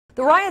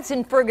The riots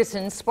in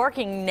Ferguson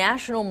sparking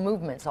national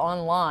movements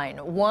online.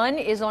 One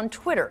is on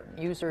Twitter,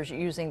 users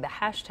using the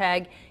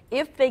hashtag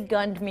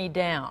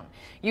 #IfTheyGunnedMeDown.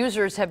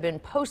 Users have been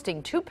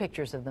posting two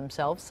pictures of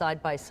themselves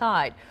side by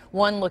side,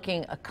 one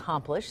looking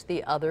accomplished,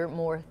 the other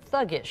more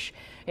thuggish.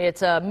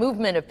 It's a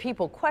movement of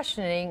people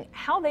questioning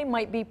how they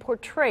might be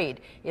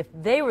portrayed if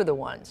they were the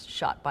ones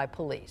shot by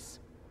police.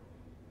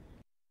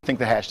 I think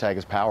the hashtag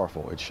is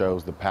powerful. It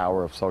shows the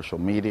power of social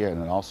media,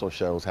 and it also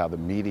shows how the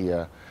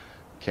media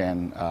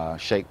can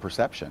shape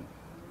perception.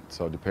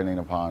 So depending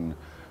upon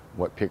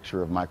what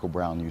picture of Michael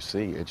Brown you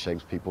see, it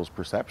shapes people's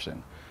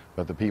perception.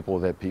 But the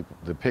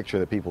picture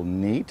that people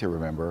need to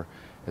remember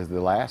is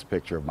the last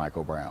picture of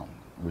Michael Brown,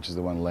 which is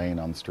the one laying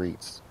on the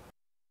streets.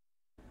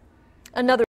 Another